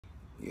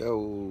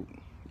Yo,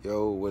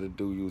 what it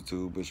do,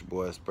 YouTube? It's your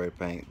boy Spray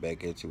Paint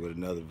back at you with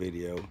another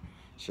video.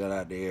 Shout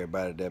out to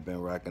everybody that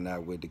been rocking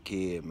out with the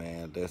kid,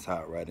 man. Let's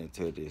hop right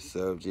into this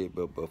subject.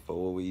 But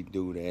before we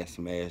do that,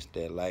 smash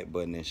that like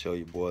button and show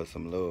your boy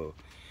some love.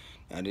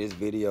 Now, this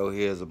video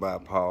here is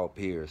about Paul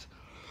Pierce.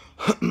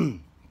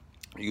 You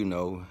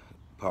know,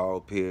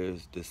 Paul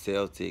Pierce, the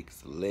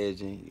Celtics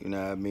legend. You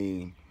know what I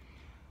mean?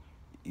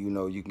 You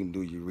know, you can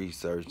do your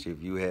research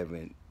if you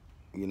haven't.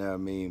 You know what I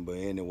mean? But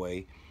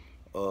anyway,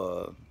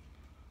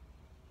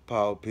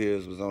 Paul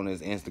Pierce was on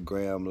his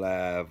Instagram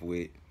live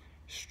with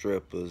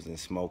strippers and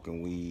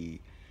smoking weed.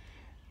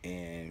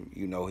 And,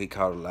 you know, he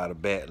caught a lot of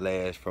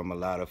backlash from a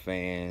lot of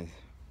fans.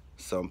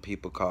 Some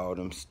people called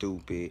him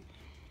stupid.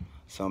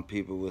 Some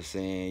people were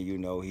saying, you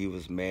know, he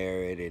was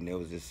married and it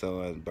was his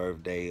son's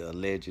birthday,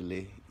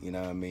 allegedly. You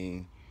know what I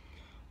mean?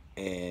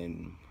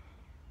 And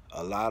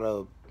a lot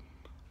of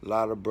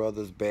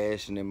brothers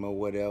bashing him or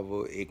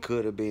whatever. It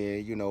could have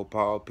been, you know,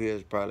 Paul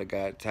Pierce probably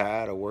got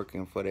tired of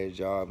working for that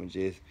job and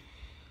just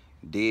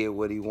did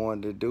what he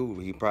wanted to do.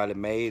 He probably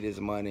made his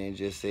money and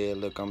just said,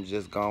 look, I'm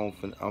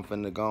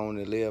finna go on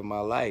and live my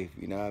life.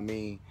 You know what I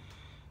mean?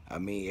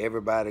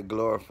 Everybody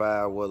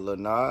glorified what Lil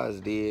Nas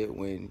did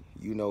when,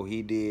 you know,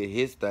 he did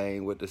his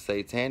thing with the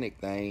satanic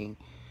thing.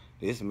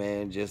 This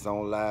man just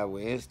on live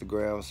with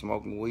Instagram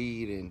smoking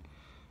weed and,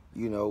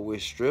 you know,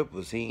 with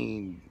strippers. He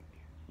ain't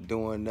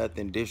doing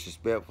nothing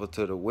disrespectful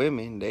to the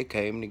women. They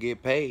came to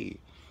get paid.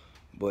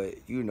 But,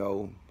 you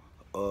know,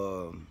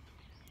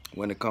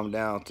 when it come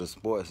down to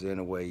sports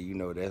anyway, you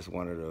know, that's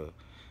one of the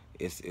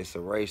it's a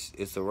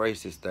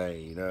racist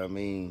thing, you know what I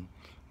mean?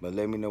 But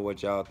let me know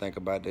what y'all think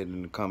about that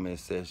in the comment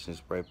section.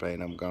 Spray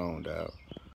Paint, I'm gone, dog.